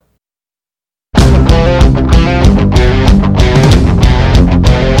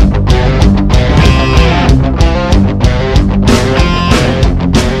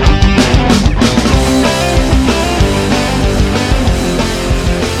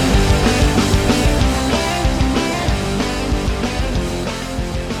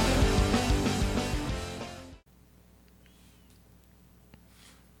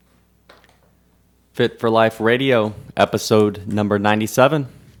Fit for Life Radio, episode number 97.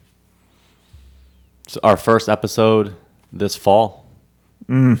 It's our first episode this fall.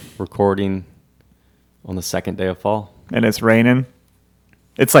 Recording on the second day of fall. And it's raining.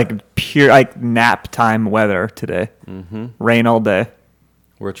 It's like pure nap time weather today. Mm-hmm. Rain all day.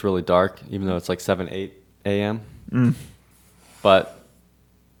 Where it's really dark, even though it's like 7, 8 a.m. But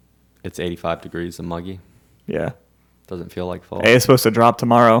it's 85 degrees and muggy. Yeah. Doesn't feel like fall. Hey, it's supposed to drop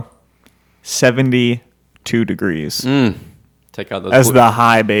tomorrow. 72 degrees. Take out those That's the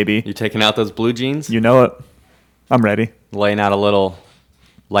high, baby. You taking out those blue jeans? You know it. I'm ready. Laying out a little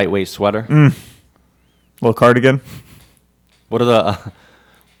lightweight sweater. Little cardigan. What are the...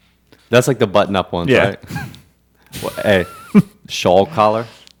 that's like the button-up ones, Yeah. right? Hey, shawl collar.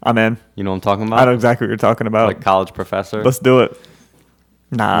 I'm in. You know what I'm talking about? I know exactly what you're talking about. Like college professor. Let's do it.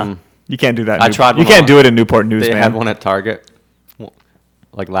 Nah. You can't do that. I tried You one can't on- do it in Newport News, They man. had one at Target.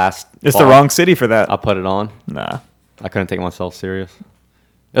 Like last It's fall. the wrong city for that. I put it on. Nah. I couldn't take myself serious.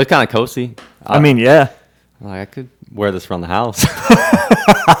 It was kind of cozy. I mean, yeah. I could wear this around the house.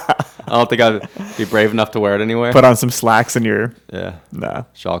 I don't think I'd be brave enough to wear it anywhere. Put on some slacks in your Yeah.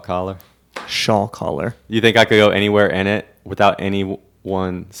 Shawl collar. shawl collar. You think I could go anywhere in it without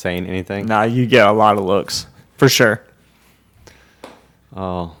anyone saying anything? Nah, you get a lot of looks. For sure. Oh.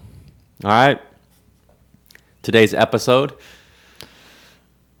 All right. Today's episode,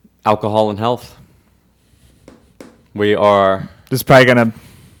 alcohol and health. We are This is probably going to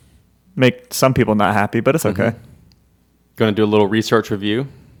make some people not happy, but it's okay. going to do a little research review.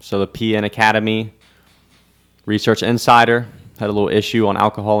 So the PN Academy Research Insider had a little issue on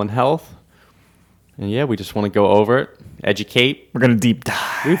alcohol and health. And yeah, we just want to go over it, educate. We're going to deep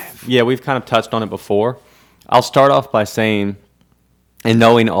dive. We've kind of touched on it before. I'll start off by saying, and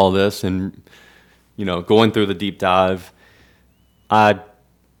knowing all this and, going through the deep dive, I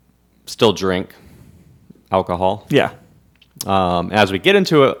still drink alcohol. Yeah. As we get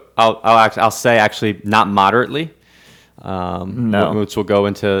into it, I'll say actually not moderately. No. Which we'll go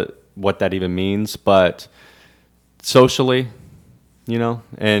into what that even means, but socially,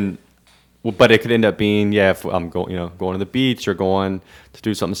 but it could end up being, if I'm going to the beach or going to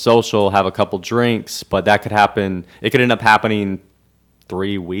do something social, have a couple drinks, but that could happen. It could end up happening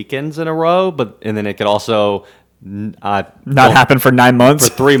 3 weekends in a row, and then it could also Not happen for 9 months.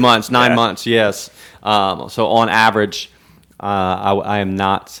 for 3 months, 9 Yeah. months, yes. So on average, I am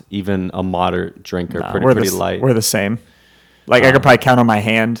not even a moderate drinker, Nah, pretty light. We're the same. I could probably count on my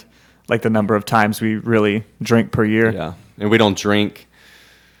hand, the number of times we really drink per year. Yeah, and we don't drink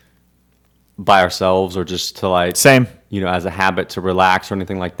by ourselves or just to Same. as a habit to relax or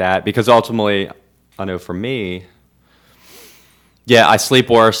anything like that. Because ultimately, I know for me, I sleep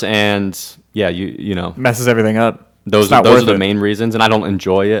worse, and Messes everything up. those It's not are worth the it. main reasons, and I don't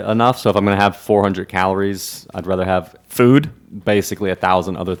enjoy it enough. So if I'm going to have 400 calories, I'd rather have Food. basically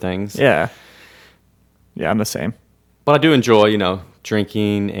 1,000 other things. Yeah. Yeah, I'm the same. But I do enjoy,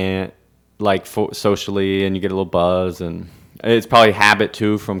 drinking and socially, and you get a little buzz, and it's probably habit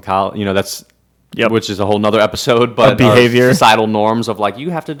too from college. That's which is a whole nother episode. But behavior, societal norms of you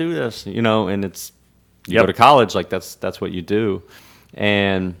have to do this, and it's you go to college, that's what you do,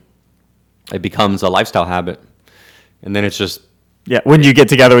 and it becomes a lifestyle habit, and then it's just when you get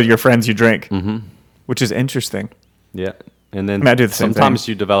together with your friends, you drink, which is interesting. and then I do the same sometimes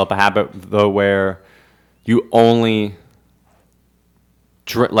thing. you develop a habit though where you only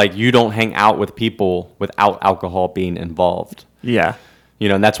you don't hang out with people without alcohol being involved. Yeah.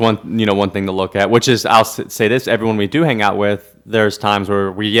 And that's one thing to look at, which is, I'll say this, everyone we do hang out with, there's times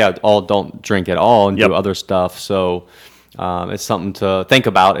where we all don't drink at all and do other stuff. So it's something to think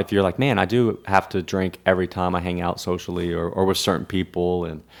about if you're like, man, I do have to drink every time I hang out socially or with certain people,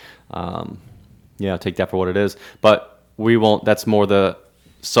 and take that for what it is. But we won't, that's more the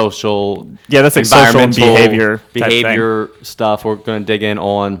social, Yeah, that's social and environmental behavior stuff. We're going to dig in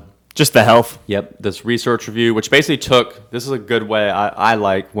on. Just the health. Yep, this research review, which basically this is a good way I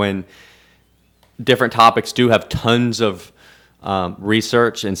like when different topics do have tons of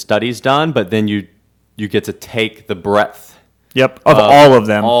research and studies done, but then you get to take the breadth. Yep, of all of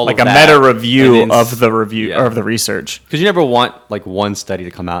them. all Like of a that, meta review and then of the review yeah. or of the research. Because you never want one study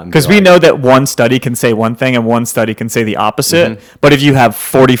to come out and be Because we know that one study can say one thing and one study can say the opposite. But if you have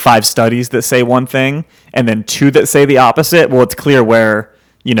 45 studies that say one thing and then 2 that say the opposite, well, it's clear where,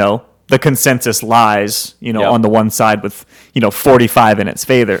 the consensus lies, on the one side with, 45 in its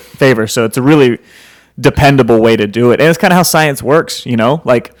favor. So it's a really dependable way to do it. And it's kind of how science works,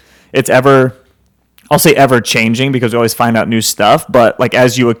 it's I'll say ever changing because we always find out new stuff. But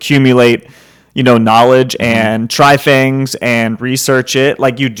as you accumulate knowledge and try things and research it,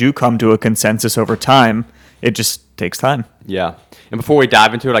 like you do come to a consensus over time. It just takes time. Yeah. And before we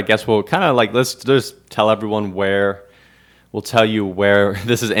dive into it, I guess we'll kind of let's just tell everyone we'll tell you where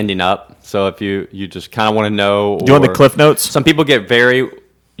this is ending up. So if you just kind of want to know. Do you want the cliff notes? Some people get very,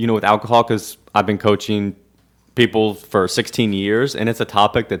 with alcohol, because I've been coaching people for 16 years, and it's a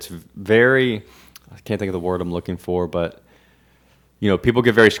topic that's very, I can't think of the word I'm looking for, but, people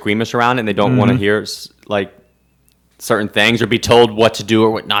get very squeamish around it, and they don't want to hear, certain things or be told what to do or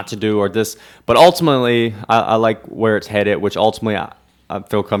what not to do or this. But ultimately, I like where it's headed, which ultimately I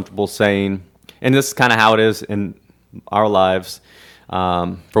feel comfortable saying, and this is kind of how it is in our lives.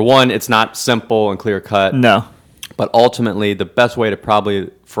 For one, it's not simple and clear cut. No. But ultimately, the best way to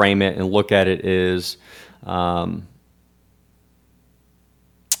probably frame it and look at it is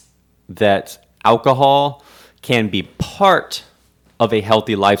that alcohol can be part of a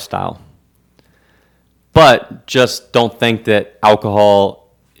healthy lifestyle. But just don't think that alcohol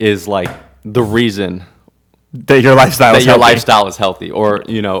is like the reason that your lifestyle is healthy, or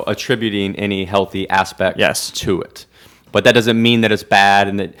attributing any healthy aspect to it. But that doesn't mean that it's bad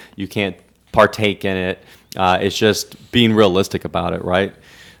and that you can't partake in it. It's just being realistic about it, right?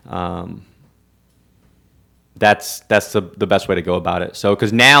 That's the best way to go about it. So,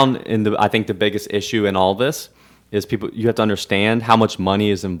 because now I think the biggest issue in all this is you have to understand how much money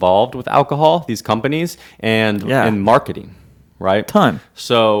is involved with alcohol, these companies, and marketing, right? Ton.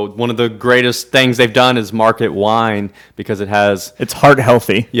 So one of the greatest things they've done is market wine because it's heart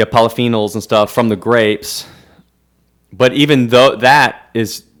healthy. Yeah, polyphenols and stuff from the grapes. But even though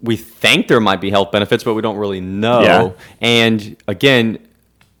we think there might be health benefits, but we don't really know. Yeah. And again,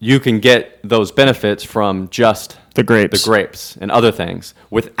 you can get those benefits from just the grapes and other things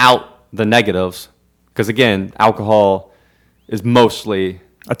without the negatives. Because again, alcohol is mostly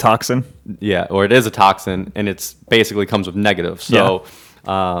a toxin. Yeah, or it is a toxin, and it's basically comes with negatives. So,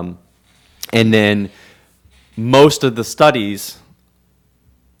 and then most of the studies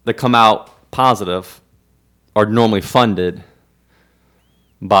that come out positive are normally funded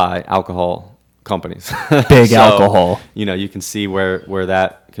by alcohol companies. Big alcohol. You can see where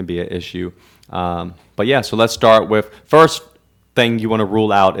that can be an issue. But yeah, so let's start with first thing you want to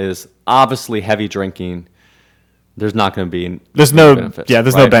rule out is obviously heavy drinking. There's not going to be benefits. Yeah,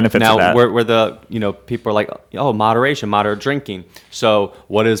 there's no benefits now, to that. Where the people are like, oh, moderate drinking. So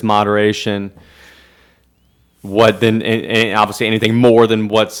what is moderation? What then? And obviously anything more than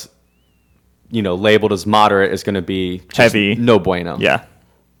what's labeled as moderate is going to be heavy, no bueno. Yeah.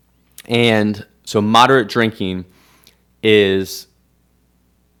 And so moderate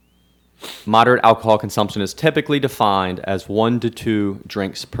alcohol consumption is typically defined as 1 to 2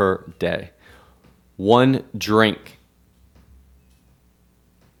 drinks per day. One drink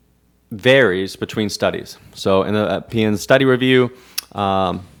varies between studies. So in the PN study review,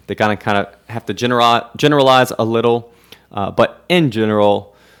 they kind of have to generalize a little, but in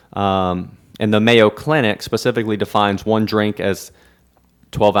general, and the Mayo Clinic specifically defines one drink as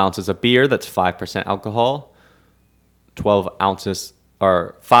 12 ounces of beer, that's 5% alcohol, 12 ounces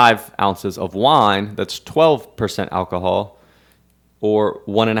or 5 ounces of wine, that's 12% alcohol, or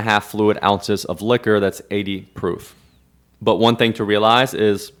 1.5 fluid ounces of liquor, that's 80 proof. But one thing to realize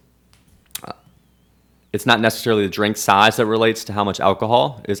is it's not necessarily the drink size that relates to how much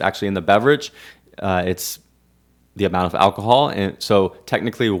alcohol is actually in the beverage. It's the amount of alcohol. And so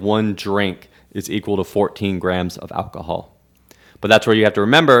technically one drink is equal to 14 grams of alcohol. But that's where you have to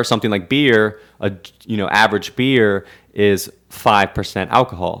remember something like beer, average beer is 5%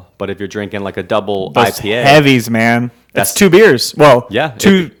 alcohol. But if you're drinking like a double Those IPA. Heavies, man. That's 2 beers. Well, yeah,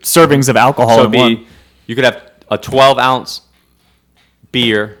 2 servings of alcohol so in one. You could have a 12-ounce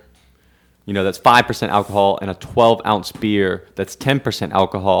beer, that's 5% alcohol, and a 12-ounce beer that's 10%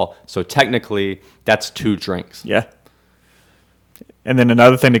 alcohol. So technically, that's 2 drinks. Yeah. And then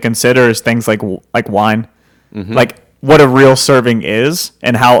another thing to consider is things like wine. Mm-hmm. Like what a real serving is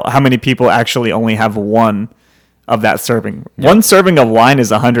and how many people actually only have one of that serving. Yep. One serving of wine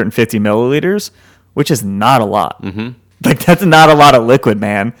is 150 milliliters, which is not a lot. Mm-hmm. Like that's not a lot of liquid,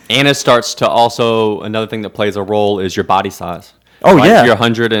 man. And it starts to also, another thing that plays a role is your body size. Oh, right? Yeah. If you're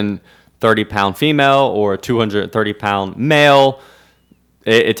 130-pound female or a 230-pound male,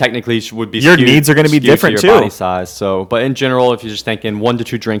 it technically would be your needs are going to be different to your body size. So, but in general, if you're just thinking 1 to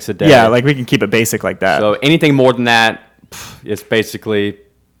 2 drinks a day, yeah, like we can keep it basic like that. So anything more than that, it's basically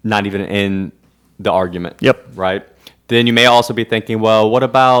not even in the argument. Yep. Right. Then you may also be thinking, well, what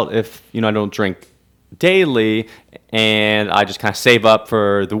about if I don't drink daily and I just kind of save up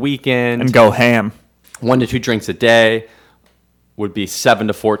for the weekend and go ham? 1 to 2 drinks a day. would be 7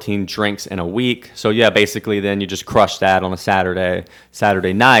 to 14 drinks in a week. So yeah, basically then you just crush that on a Saturday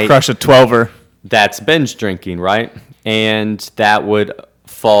night. Crush a 12er. That's binge drinking, right? And that would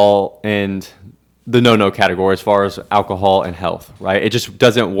fall in the no-no category as far as alcohol and health, right? It just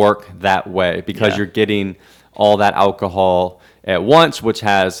doesn't work that way because you're getting all that alcohol at once, which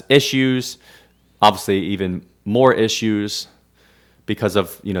has issues, obviously even more issues because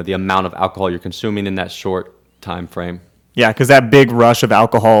of, the amount of alcohol you're consuming in that short time frame. Yeah, because that big rush of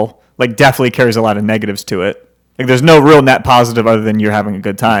alcohol definitely carries a lot of negatives to it. There's no real net positive other than you're having a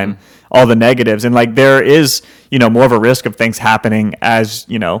good time. All the negatives, and there is more of a risk of things happening as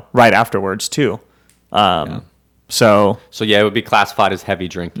right afterwards too. So yeah, it would be classified as heavy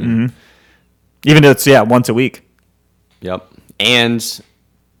drinking, even though it's once a week. Yep, and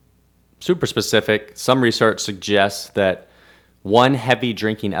super specific. Some research suggests that one heavy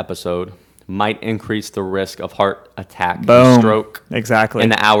drinking episode might increase the risk of heart attack and stroke exactly in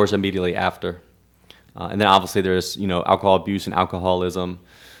the hours immediately after. And then obviously there's, alcohol abuse and alcoholism,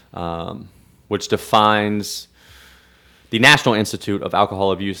 which defines the National Institute of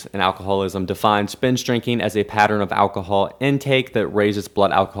Alcohol Abuse and Alcoholism defines binge drinking as a pattern of alcohol intake that raises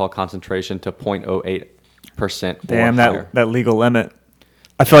blood alcohol concentration to 0.08%. Damn, that legal limit.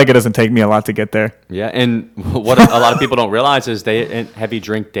 I feel like it doesn't take me a lot to get there. Yeah, and what a lot of people don't realize is they heavy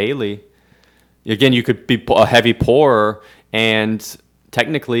drink daily. Again, you could be a heavy pourer, and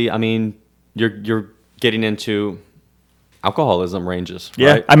technically, you're getting into alcoholism ranges.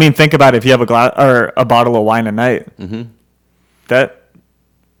 Yeah, right? Think about it. If you have a glass or a bottle of wine a night, that's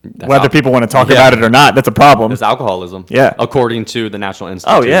whether people want to talk about it or not, that's a problem. It's alcoholism. Yeah, according to the National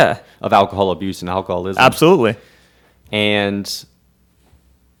Institute of Alcohol Abuse and Alcoholism. Absolutely. And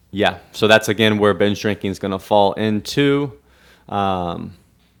so that's again where binge drinking is going to fall into.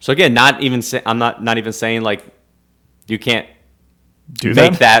 So again, I'm not even saying you can't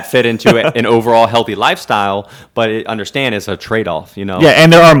make that fit into an overall healthy lifestyle, but understand it's a trade-off, Yeah,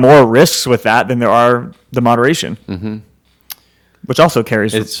 and there are more risks with that than there are the moderation, which also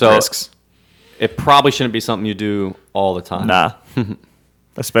carries risks. It probably shouldn't be something you do all the time. Nah,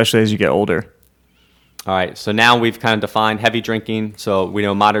 especially as you get older. All right, so now we've kind of defined heavy drinking. So we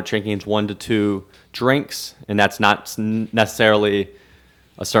know moderate drinking is 1 to 2 drinks, and that's not necessarily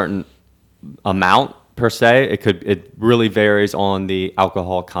a certain amount per se. It really varies on the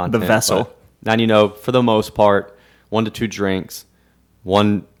alcohol content. The vessel. But now for the most part, 1 to 2 drinks,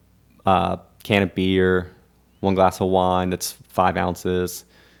 1 can of beer, 1 glass of wine that's 5 ounces,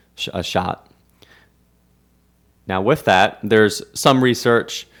 a shot. Now with that, there's some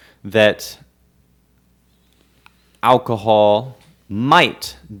research that alcohol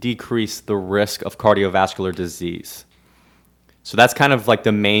might decrease the risk of cardiovascular disease. So that's kind of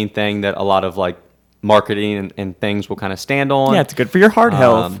the main thing that a lot of marketing and things will kind of stand on. Yeah, it's good for your heart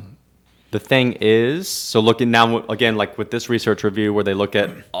health. The thing is, so looking now again, with this research review where they look at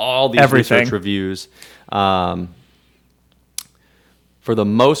all these Everything. research reviews, for the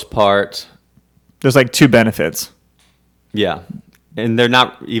most part, there's 2 benefits. Yeah, and they're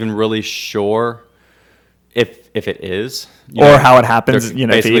not even really sure if it is or how it happens. If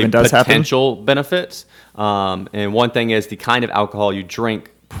it even does happen. Potential benefits. And one thing is the kind of alcohol you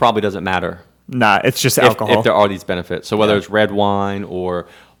drink probably doesn't matter. Nah, it's just alcohol. If there are these benefits. So whether it's red wine or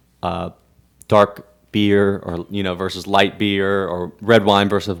dark beer or, versus light beer or red wine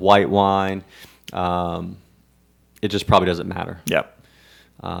versus white wine, it just probably doesn't matter. Yep.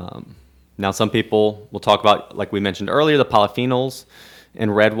 Now, some people will talk about, like we mentioned earlier, the polyphenols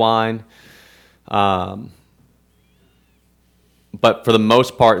in red wine. But for the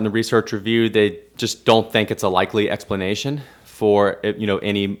most part in the research review, they just don't think it's a likely explanation for,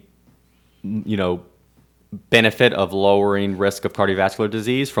 any, benefit of lowering risk of cardiovascular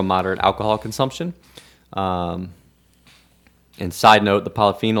disease from moderate alcohol consumption. And side note, the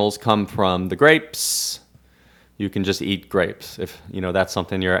polyphenols come from the grapes. You can just eat grapes if, that's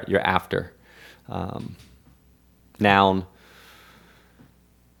something you're after. Now,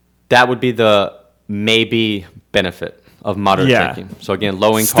 that would be the maybe benefit of moderate drinking. So again,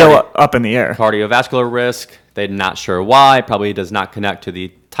 lowering still up in the air. Cardiovascular risk. They're not sure why. Probably does not connect to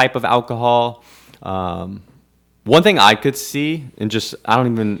the type of alcohol. One thing I could see, and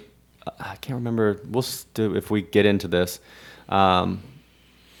I can't remember. We'll do if we get into this.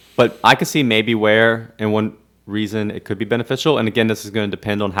 But I could see maybe where and one reason it could be beneficial. And again, this is going to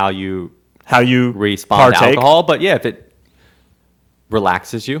depend on how you respond to alcohol. But yeah, if it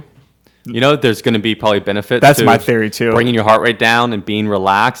relaxes you. There's going to be probably benefits. That's my theory too. Bringing your heart rate down and being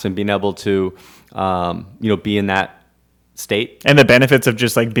relaxed and being able to, be in that state. And the benefits of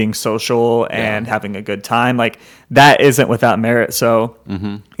just like being social and having a good time, like that isn't without merit. So,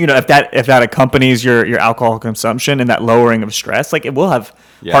 you know, if that accompanies your alcohol consumption and that lowering of stress, like it will have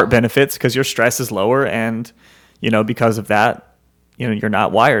heart benefits because your stress is lower. And, you know, because of that, you know, you're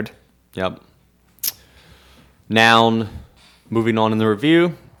not wired. Yep. Now, moving on in the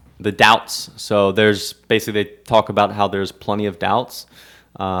review, the doubts. So there's basically, they talk about how there's plenty of doubts.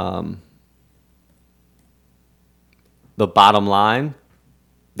 The bottom line,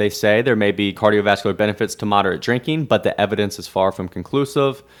 they say there may be cardiovascular benefits to moderate drinking, but the evidence is far from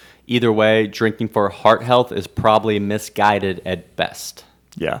conclusive. Either way, drinking for heart health is probably misguided at best.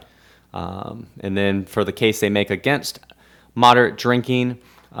 Yeah. And then for the case they make against moderate drinking,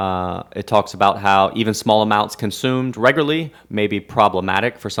 it talks about how even small amounts consumed regularly may be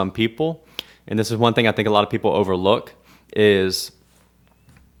problematic for some people. And this is one thing I think a lot of people overlook is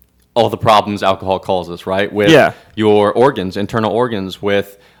all the problems alcohol causes, right? With your organs, internal organs,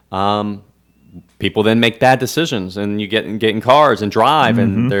 with people then make bad decisions and you get in cars and drive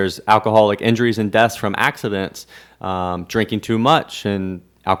and there's alcoholic injuries and deaths from accidents, drinking too much and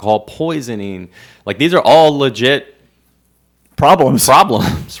alcohol poisoning. Like these are all legit problems,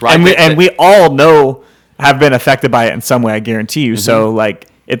 right? And we all know have been affected by it in some way, I guarantee you. So like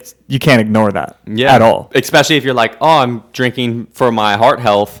you can't ignore that at all. Especially if you're like, oh, I'm drinking for my heart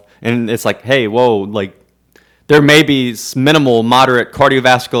health. And it's like, hey, whoa, like there may be minimal, moderate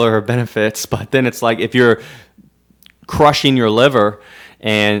cardiovascular benefits, but then it's like if you're crushing your liver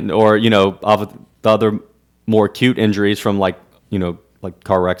or, you know, of the other more acute injuries from like, you know, like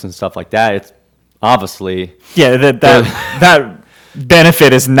car wrecks and stuff like that, it's obviously... Yeah, that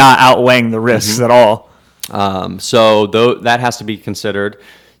benefit is not outweighing the risks at all. So that has to be considered.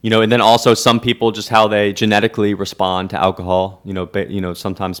 You know, and then also some people just how they genetically respond to alcohol. You know,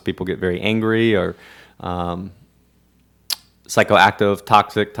 sometimes people get very angry or psychoactive,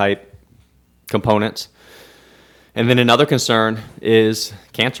 toxic type components. And then another concern is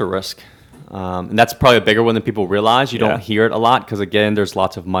cancer risk. And that's probably a bigger one than people realize. You don't hear it a lot because, again, there's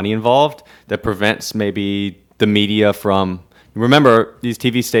lots of money involved that prevents maybe the media from... Remember, these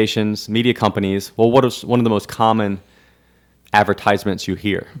TV stations, media companies, well, what is one of the most common advertisements you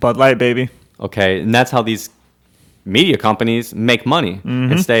hear? Bud Light, baby. Okay, and that's how these media companies make money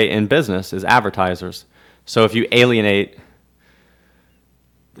and stay in business as advertisers. So if you alienate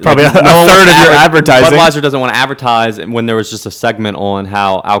probably a third of your advertising, Budweiser doesn't want to advertise when there was just a segment on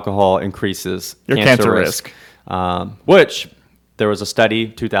how alcohol increases your cancer risk. Which there was a study,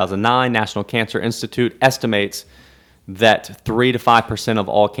 2009, National Cancer Institute estimates that 3 to 5% of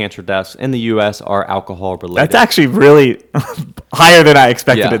all cancer deaths in the U.S. are alcohol related. That's actually really higher than I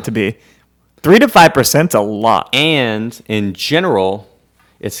expected it to be. 3 to 5% is a lot. And in general,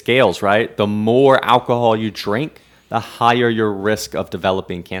 it scales, right? The more alcohol you drink, the higher your risk of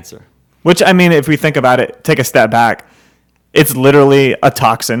developing cancer. Which, I mean, if we think about it, take a step back, it's literally a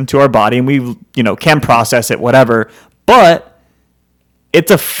toxin to our body, and we, you know, can process it, whatever. But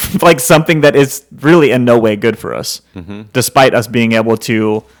it's like something that is really in no way good for us, despite us being able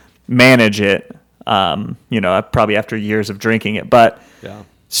to manage it, you know, probably after years of drinking it. But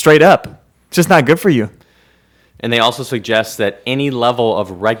straight up, it's just not good for you. And they also suggest that any level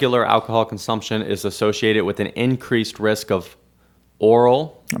of regular alcohol consumption is associated with an increased risk of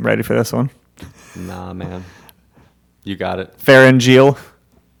oral... I'm ready for this one. Nah, man. You got it. Pharyngeal,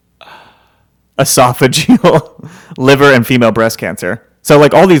 esophageal, liver, and female breast cancer. So,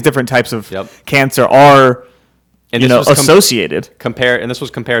 like, all these different types of cancer are, and associated. And this was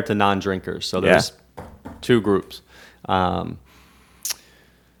compared to non-drinkers. So there's two groups.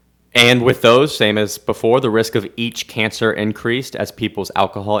 And with those, same as before, the risk of each cancer increased as people's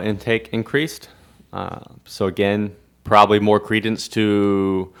alcohol intake increased. So again, probably more credence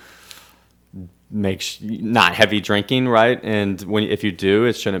to make not heavy drinking, right? And if you do,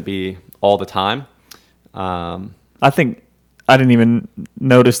 it shouldn't be all the time. I think I didn't even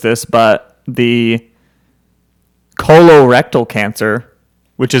notice this, but the colorectal cancer,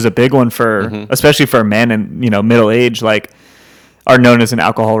 which is a big one for, especially for men and middle age, like, are known as an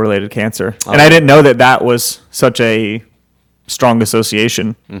alcohol-related cancer. And I didn't know that was such a strong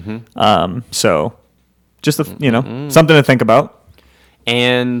association. So just, something to think about.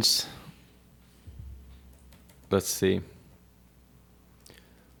 And let's see.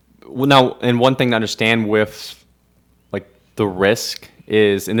 Well, now, and one thing to understand with, like, the risk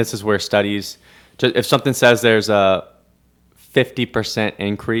is, and this is where studies, if something says there's a 50%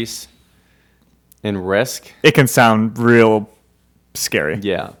 increase in risk, it can sound real scary.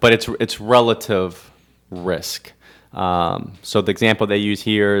 Yeah, but it's relative risk. So the example they use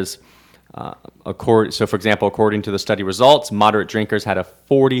here is So, for example, according to the study results, moderate drinkers had a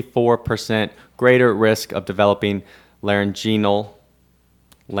 44% greater risk of developing laryngeal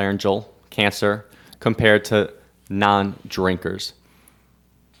cancer compared to non-drinkers.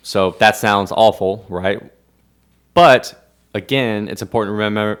 So that sounds awful, right? But again, it's important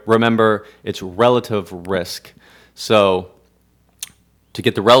to remember it's relative risk. So to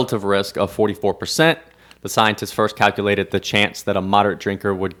get the relative risk of 44%, the scientists first calculated the chance that a moderate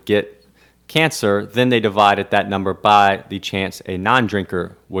drinker would get cancer. Then they divided that number by the chance a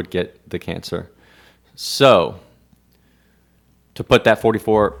non-drinker would get the cancer. So to put that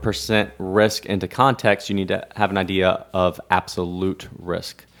 44% risk into context, you need to have an idea of absolute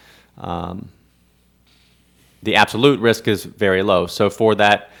risk. The absolute risk is very low. So for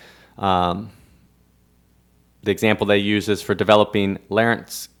that, the example they use is for developing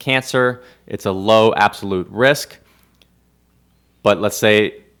larynx cancer. It's a low absolute risk. But let's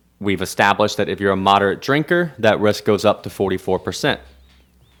say we've established that if you're a moderate drinker, that risk goes up to 44%.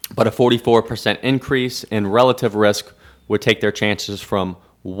 But a 44% increase in relative risk would take their chances from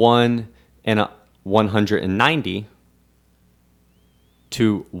 1 in 190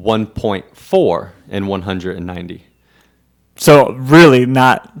 to 1.4 in 190. So really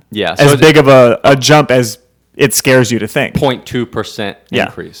not so as big of a jump as it scares you to think. 0.2%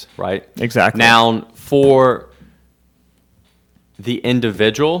 increase, right? Exactly. Now, for the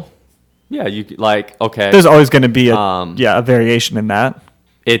individual, you like, okay. There's always going to be a variation in that.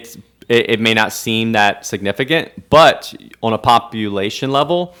 It may not seem that significant, but on a population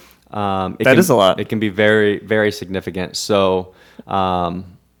level, is a lot. It can be very, very significant. So, and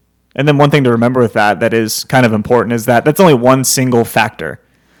then one thing to remember with that is kind of important is that that's only one single factor.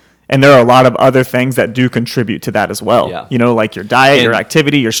 And there are a lot of other things that do contribute to that as well. Yeah. You know, like your diet, your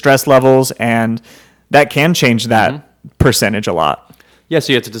activity, your stress levels, and that can change that percentage a lot. Yeah,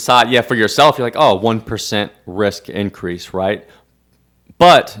 so you have to decide, for yourself, you're like, 1% risk increase, right?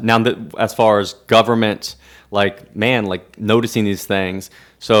 But now that as far as government, noticing these things,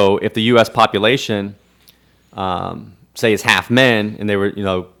 so if the U.S. population, say is half men, and they were,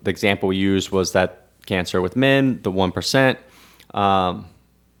 the example we used was that cancer with men, the 1%.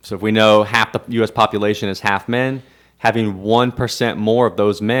 So if we know half the U.S. population is half men, having 1% more of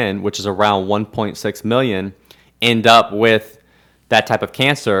those men, which is around 1.6 million, end up with that type of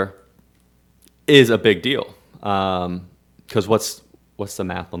cancer is a big deal. Because what's the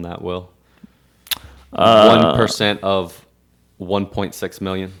math on that, Will? 1% of 1.6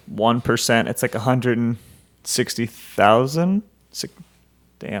 million. 1%, it's like 160,000.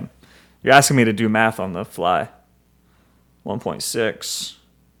 Damn, you're asking me to do math on the fly. 1.6.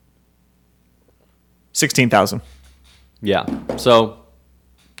 16,000. Yeah. So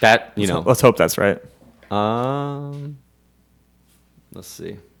that, let's hope that's right. Let's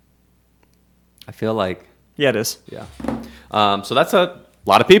see. I feel like. Yeah, it is. Yeah. So that's a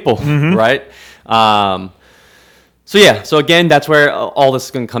lot of people, right? So again, that's where all this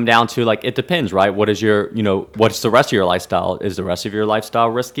is going to come down to. Like, it depends, right? What is your, what's the rest of your lifestyle? Is the rest of your lifestyle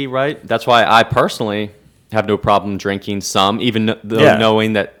risky, right? That's why I personally have no problem drinking some, even though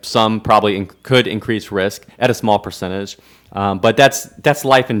knowing that some probably could increase risk at a small percentage. But that's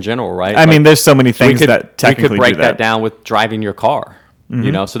life in general, right? I mean, there's so many things that technically we could break do that down with driving your car.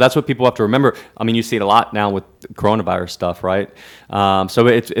 So that's what people have to remember. I mean, you see it a lot now with coronavirus stuff, right? So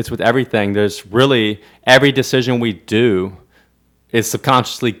it's with everything. There's really every decision we do is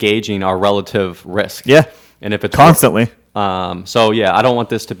subconsciously gauging our relative risk. Yeah, and if it's constantly. I don't want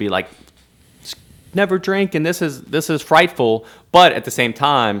this to be like never drink and this is frightful, but at the same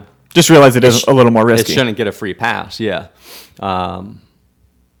time, just realize it is a little more risky. It shouldn't get a free pass. Yeah.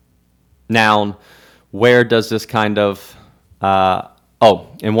 Now, where does this kind of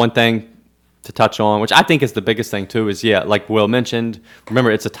and one thing to touch on, which I think is the biggest thing too, is like Will mentioned, remember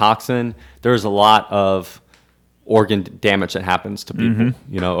it's a toxin. There's a lot of organ damage that happens to people,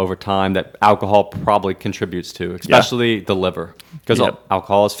 over time that alcohol probably contributes to, especially the liver, because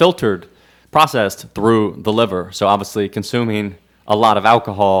alcohol is filtered, processed through the liver. So obviously consuming a lot of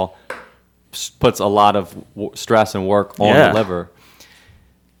alcohol puts a lot of stress and work on the liver.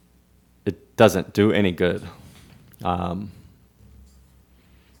 It doesn't do any good.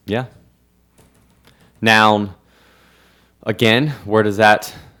 Now, again, where does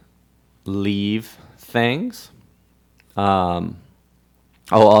that leave things? Also,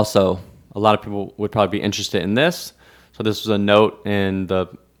 a lot of people would probably be interested in this. So this was a note in the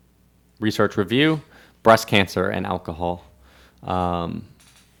research review, breast cancer and alcohol.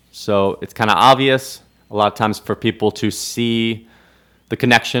 So it's kind of obvious a lot of times for people to see the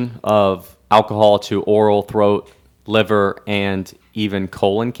connection of alcohol to oral, throat, liver, and even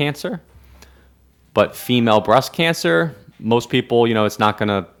colon cancer. But female breast cancer, most people,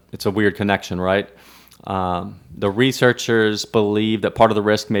 it's a weird connection, right? The researchers believe that part of the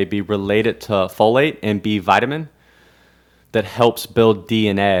risk may be related to folate and B vitamin that helps build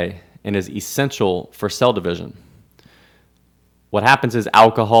DNA and is essential for cell division. What happens is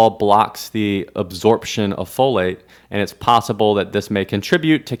alcohol blocks the absorption of folate, and it's possible that this may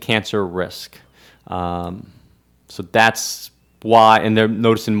contribute to cancer risk. So that's why, and they're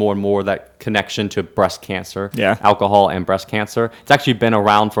noticing more and more that connection to breast cancer, alcohol and breast cancer. It's actually been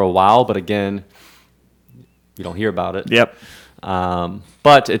around for a while, but again, you don't hear about it. Yep.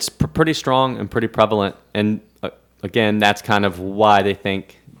 But it's pretty strong and pretty prevalent. And again, that's kind of why they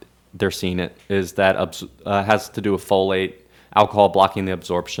think they're seeing it, is that has to do with folate, alcohol blocking the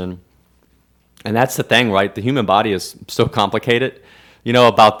absorption. And that's the thing, right? The human body is so complicated,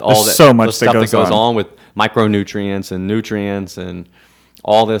 about all the stuff that goes on with micronutrients and nutrients and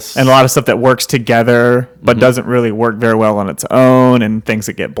all this. And a lot of stuff that works together but doesn't really work very well on its own, and things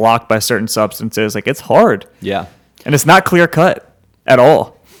that get blocked by certain substances. Like, it's hard. Yeah. And it's not clear cut at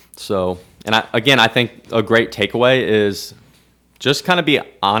all. So, and I think a great takeaway is just kind of be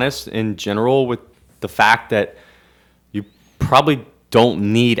honest in general with the fact that you probably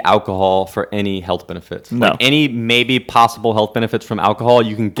don't need alcohol for any health benefits. No. Like any maybe possible health benefits from alcohol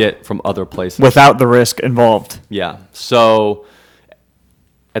you can get from other places. Without the risk involved. Yeah. So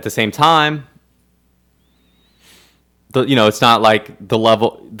at the same time, it's not like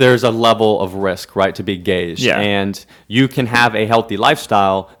there's a level of risk, right, to be gauged. Yeah. And you can have a healthy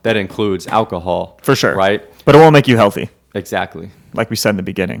lifestyle that includes alcohol. For sure. Right? But it won't make you healthy. Exactly. Like we said in the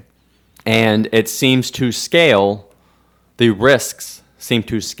beginning. And it seems to scale, the risks seem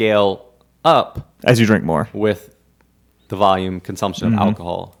to scale up as you drink more with the volume consumption of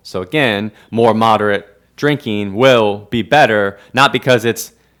alcohol. So again, more moderate drinking will be better, not because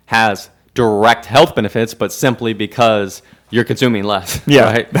it has direct health benefits, but simply because you're consuming less.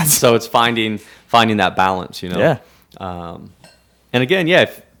 Yeah. Right? So it's finding that balance, Yeah. And again,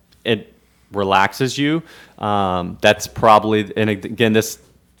 if it relaxes you, that's probably, and again, this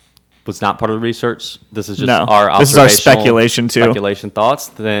was not part of the research. This is just our observational, this is our speculation too. Speculation thoughts.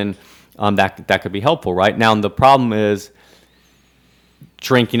 Then that could be helpful, right? Now the problem is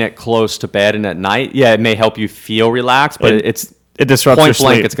drinking it close to bed and at night. Yeah, it may help you feel relaxed, but it disrupts point your sleep.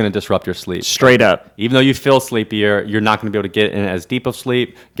 blank. It's going to disrupt your sleep straight up. Even though you feel sleepier, you're not going to be able to get in as deep of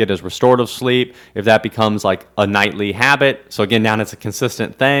sleep, get as restorative sleep. If that becomes like a nightly habit, so again, now it's a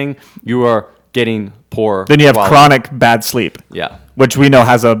consistent thing, you are getting poor. Then you have quality. chronic bad sleep. Yeah. Which we know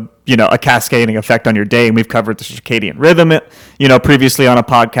has a cascading effect on your day, and we've covered the circadian rhythm, previously on a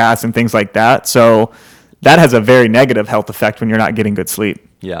podcast and things like that. So that has a very negative health effect when you're not getting good sleep.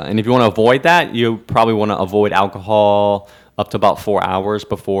 Yeah, and if you want to avoid that, you probably want to avoid alcohol up to about 4 hours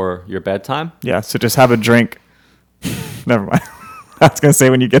before your bedtime. Yeah, so just have a drink. Never mind. I was going to say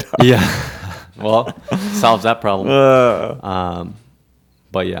when you get up. Yeah. Well, solves that problem.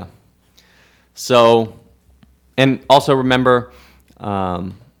 But yeah. So, and also remember,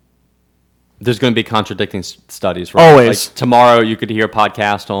 there's going to be contradicting studies, right? Always. Like tomorrow you could hear a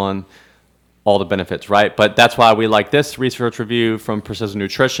podcast on all the benefits, right? But that's why we like this research review from Precision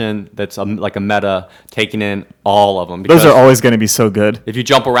Nutrition that's like a meta, taking in all of them. Those are always going to be so good. If you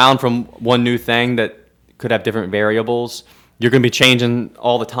jump around from one new thing that could have different variables, you're going to be changing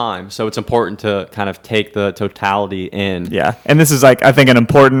all the time. So it's important to kind of take the totality in. Yeah. And this is I think an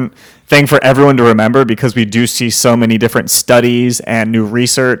important thing for everyone to remember, because we do see so many different studies and new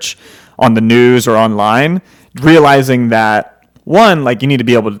research on the news or online, realizing that one, you need to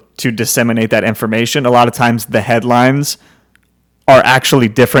be able to disseminate that information. A lot of times the headlines are actually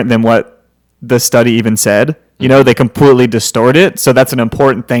different than what the study even said. They completely distort it. So that's an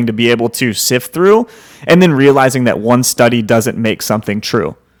important thing to be able to sift through. And then realizing that one study doesn't make something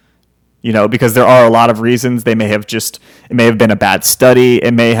true. Because there are a lot of reasons. It may have been a bad study.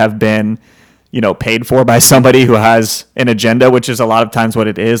 It may have been, paid for by somebody who has an agenda, which is a lot of times what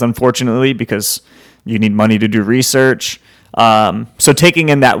it is, unfortunately, because you need money to do research. So taking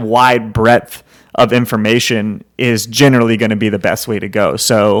in that wide breadth of information is generally going to be the best way to go.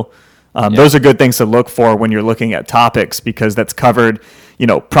 So those are good things to look for when you're looking at topics, because that's covered,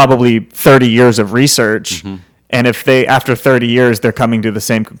 probably 30 years of research. Mm-hmm. And if after 30 years, they're coming to the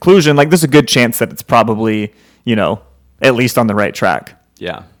same conclusion, there's a good chance that it's probably, at least on the right track.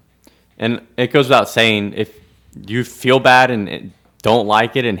 Yeah. And it goes without saying, if you feel bad and don't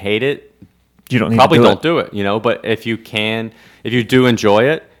like it and hate it, you don't do it, but if you do enjoy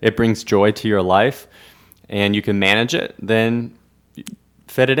it, it brings joy to your life and you can manage it, then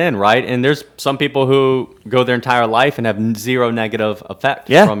fit it in, right? And there's some people who go their entire life and have zero negative effect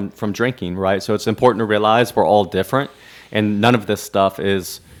Yeah. from drinking, right? So it's important to realize we're all different, and none of this stuff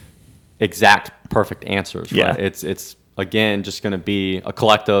is exact perfect answers, Yeah. right? It's again just going to be a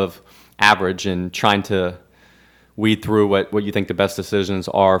collective average and trying to weed through what you think the best decisions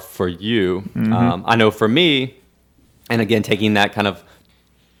are for you. I know for me, and again, taking that kind of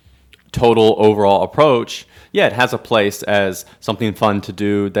total overall approach, yeah, it has a place as something fun to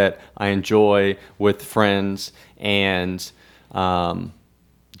do that I enjoy with friends and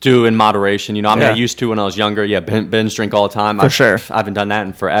do in moderation. You know, I mean, Yeah. I used to when I was younger. Yeah, binge drink all the time. For sure. I haven't done that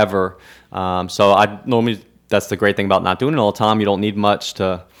in forever. So I normally, that's the great thing about not doing it all the time. You don't need much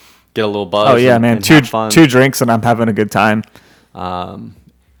to get a little buzz. Oh yeah, and, man. and have fun. Two drinks and I'm having a good time.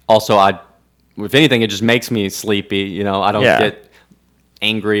 Also, if anything, it just makes me sleepy. You know, I don't Yeah. get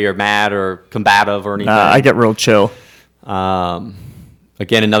angry or mad or combative or anything. I get real chill.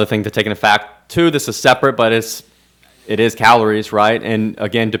 Again, another thing to take into fact too. This is separate, but it is calories, right? And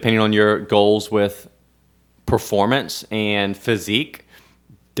again, depending on your goals with performance and physique,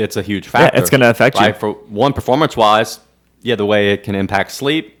 it's a huge factor. it's gonna affect you. right? For one, performance-wise, yeah, the way it can impact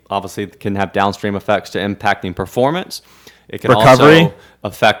sleep, obviously, it can have downstream effects to impacting performance. It can Recovery. also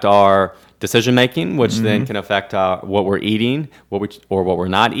affect our decision making, which Mm-hmm. then can affect what we're eating, what we're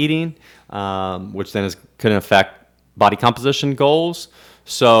not eating, which then can affect body composition goals.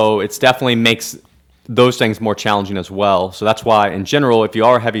 So it's definitely makes those things more challenging as well. So that's why, in general, if you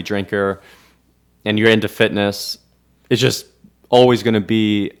are a heavy drinker and you're into fitness, it's just always going to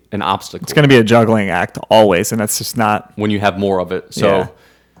be an obstacle It's going to be a juggling act always, and that's just not. when you have more of it. So, Yeah.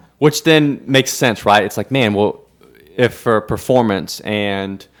 which then makes sense, right? It's like, man, well, if for performance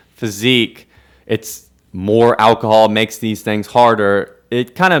and physique, it's more alcohol makes these things harder.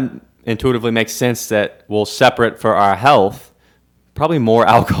 It kind of intuitively makes sense that we'll separate for our health. Probably more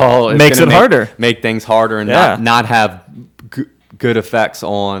alcohol is Makes gonna it harder. make things harder, and Yeah. not have good effects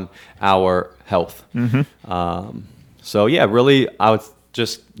on our health. So yeah, really, I would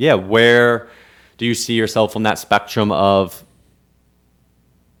just, where do you see yourself on that spectrum of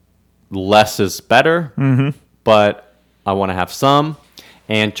less is better, but I want to have some,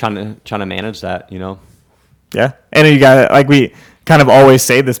 and trying to manage that, you know? Yeah, and you got to, like, we kind of always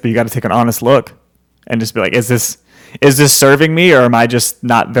say this, but you got to take an honest look and just be like, is this serving me, or am I just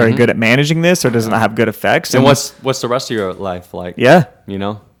not very good at managing this, or does it not have good effects? And what's the rest of your life like? Yeah. You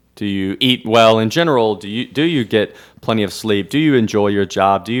know, do you eat well in general? Do you get plenty of sleep? Do you enjoy your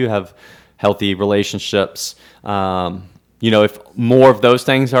job? Do you have healthy relationships? You know, if more of those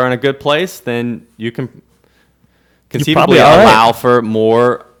things are in a good place, then you can conceivably probably all right. allow for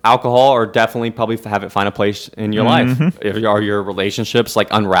more alcohol, or definitely probably have it find a place in your life. Are your relationships like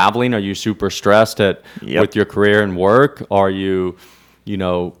unraveling? Are you super stressed with your career and work? Are you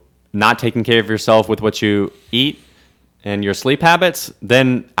know, not taking care of yourself with what you eat and your sleep habits?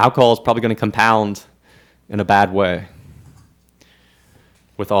 Then alcohol is probably going to compound in a bad way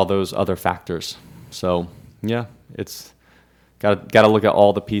with all those other factors. So yeah, it's got to look at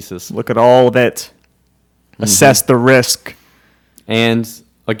all the pieces. Look at all of it. Assess the risk. And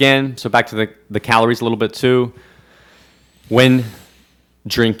again, so back to the calories a little bit too. When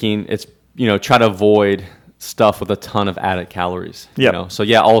drinking, it's, you know, try to avoid stuff with a ton of added calories. Yep. You know? So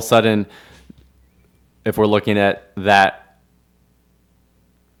yeah, all of a sudden, if we're looking at that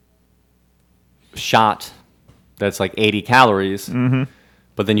shot that's like 80 calories,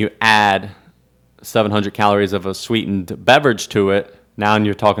 but then you add 700 calories of a sweetened beverage to it, now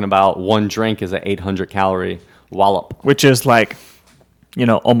you're talking about one drink is an 800 calorie wallop. Which is like, you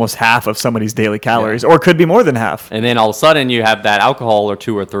know, almost half of somebody's daily calories, or could be more than half. And then all of a sudden you have that alcohol or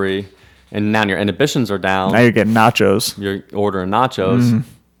 2 or 3, and now your inhibitions are down. Now you're getting nachos, You're ordering nachos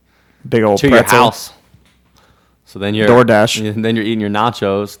big old to pretzel. your house. So then you're DoorDash. Then you're eating your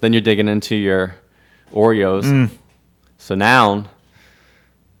nachos. Then you're digging into your Oreos. So now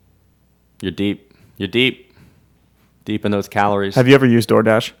you're deep. You're deep in those calories. Have you ever used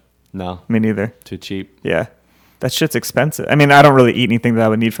DoorDash? No, Me neither. too cheap. Yeah. That shit's expensive. I mean, I don't really eat anything that I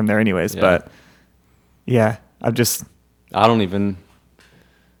would need from there anyways, Yeah. but yeah, I've just, I don't even.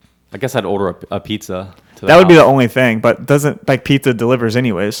 I guess I'd order a pizza. that would be the only thing, but doesn't, like, pizza delivers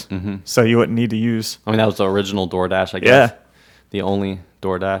anyways. So you wouldn't need to use. I mean, that was the original DoorDash, I guess. Yeah. The only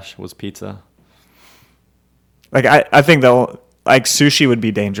DoorDash was pizza. Like, I think though, like, sushi would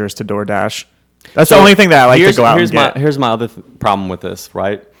be dangerous to DoorDash. That's the only thing that I like to go out and get. Here's my other problem with this,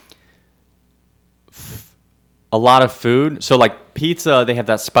 right? A lot of food. So like pizza, they have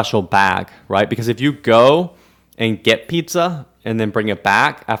that special bag, right? Because if you go and get pizza and then bring it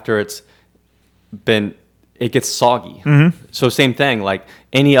back after it's been it gets soggy. So same thing, like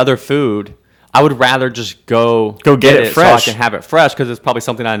any other food, I would rather just go get it fresh. so I can have it fresh, because it's probably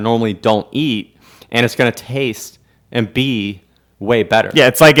something I normally don't eat, and it's going to taste and be way better. Yeah,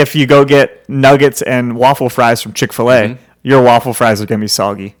 it's like if you go get nuggets and waffle fries from Chick-fil-A, your waffle fries are going to be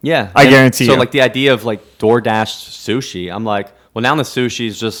soggy. Yeah. I guarantee you. So like the idea of like DoorDash sushi, I'm like, well, now the sushi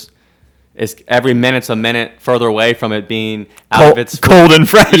is just, it's every minute's a minute further away from it being out of its cold and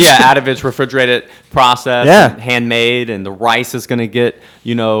fresh. Yeah, out of its refrigerated process, Yeah. and handmade, and the rice is gonna get,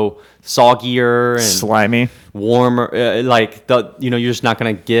 soggier and Slimy. warmer. You're just not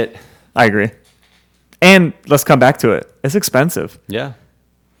gonna get. I agree. And let's come back to it. It's expensive. Yeah.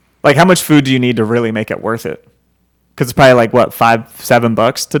 Like, how much food do you need to really make it worth it? Because it's probably like, what,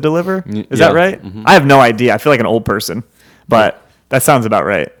 $5-7 to deliver? Is that right? Mm-hmm. I have no idea. I feel like an old person, but that sounds about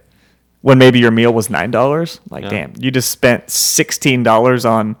right. When maybe your meal was $9, like, damn, you just spent $16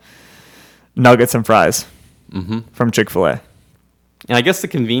 on nuggets and fries from Chick-fil-A. And I guess the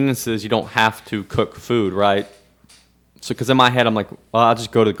convenience is you don't have to cook food, right? So, because in my head, I'm like, well, I'll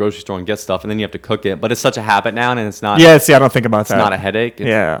just go to the grocery store and get stuff, and then you have to cook it. But it's such a habit now, and it's not. Yeah, see, I don't think about that. It's not a headache.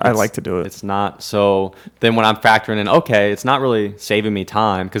 I like to do it. It's not. So then when I'm factoring in, okay, it's not really saving me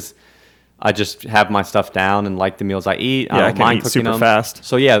time, because I just have my stuff down and like the meals I eat. Yeah, I don't can mind eat cooking super them. fast.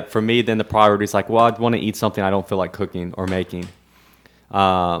 So yeah, for me, then the priority is like, well, I want to eat something I don't feel like cooking or making.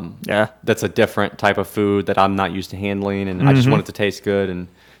 That's a different type of food that I'm not used to handling, and I just want it to taste good. And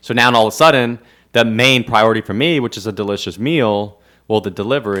so now all of a sudden, the main priority for me, which is a delicious meal, well, the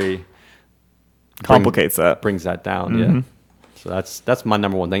delivery Complicates that. brings that down. Yeah. So that's my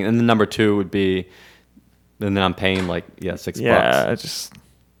number one thing, and the number two would be, and then I'm paying like $6. Yeah,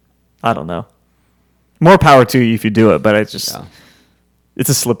 I don't know. More power to you if you do it, but it's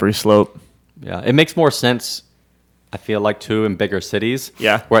a slippery slope. Yeah, it makes more sense, I feel like, too, in bigger cities.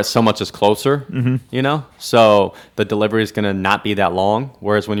 Yeah. Where so much is closer, So the delivery is going to not be that long.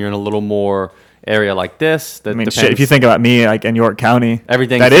 Whereas when you're in a little more area like this, that Shit, if you think about me, like in York County,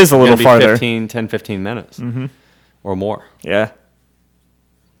 everything that is a little be farther. 15 minutes or more. Yeah.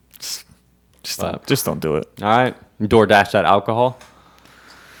 Just don't do it. All right. DoorDash that alcohol.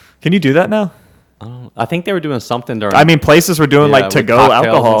 Can you do that now? I think they were doing something during. I mean, places were doing like with to-go cocktails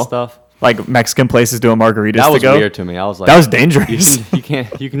and alcohol stuff. Like Mexican places doing margaritas That was to go. weird to me. I was like, that was dangerous. You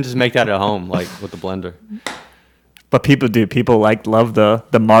can just make that at home, like with the blender. But people do. People love the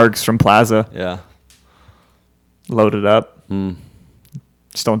margs from Plaza. Yeah. Load it up.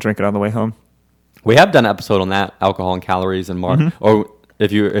 Just don't drink it on the way home. We have done an episode on that, alcohol and calories and marg. Or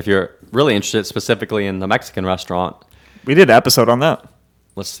if you're really interested specifically in the Mexican restaurant, We did an episode on that.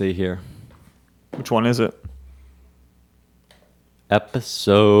 let's see here. Which one is it?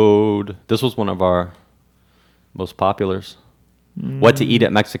 Episode. This was one of our most populars. What to eat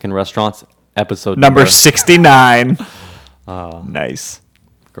at Mexican restaurants. Episode Number 69. Nice.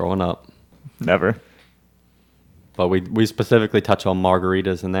 Growing up. Never. But we specifically touch on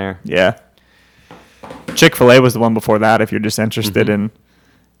margaritas in there. Yeah. Chick-fil-A was the one before that if you're just interested in,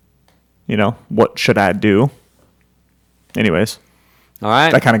 what should I do? Anyways. All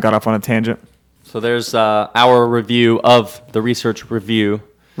right. That kind of got off on a tangent. So there's our review of the research review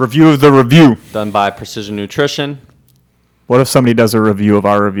Review of the review. done by Precision Nutrition What if somebody does a review of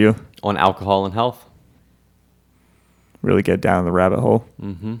our review? on alcohol and health. Really get down the rabbit hole.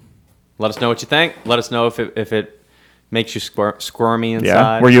 Let us know what you think. Let us know if it makes you squirmy inside.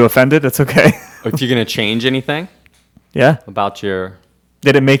 Yeah. Were you offended? It's okay. If you're going to change anything Yeah. about your...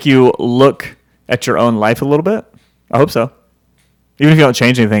 Did it make you look at your own life a little bit? I hope so. Even if you don't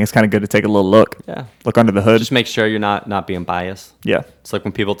change anything, it's kind of good to take a little look. Yeah. Look under the hood. Just make sure you're not being biased. Yeah. It's like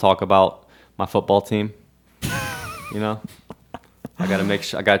when people talk about my football team. I got to make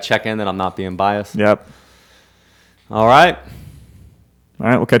sure, I got to check in that I'm not being biased. Yep. All right. All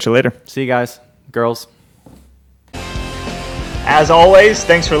right. We'll catch you later. See you guys, girls. As always,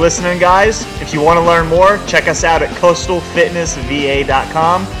 thanks for listening, guys. If you want to learn more, check us out at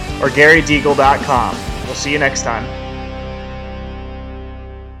coastalfitnessva.com or garydeagle.com. We'll see you next time.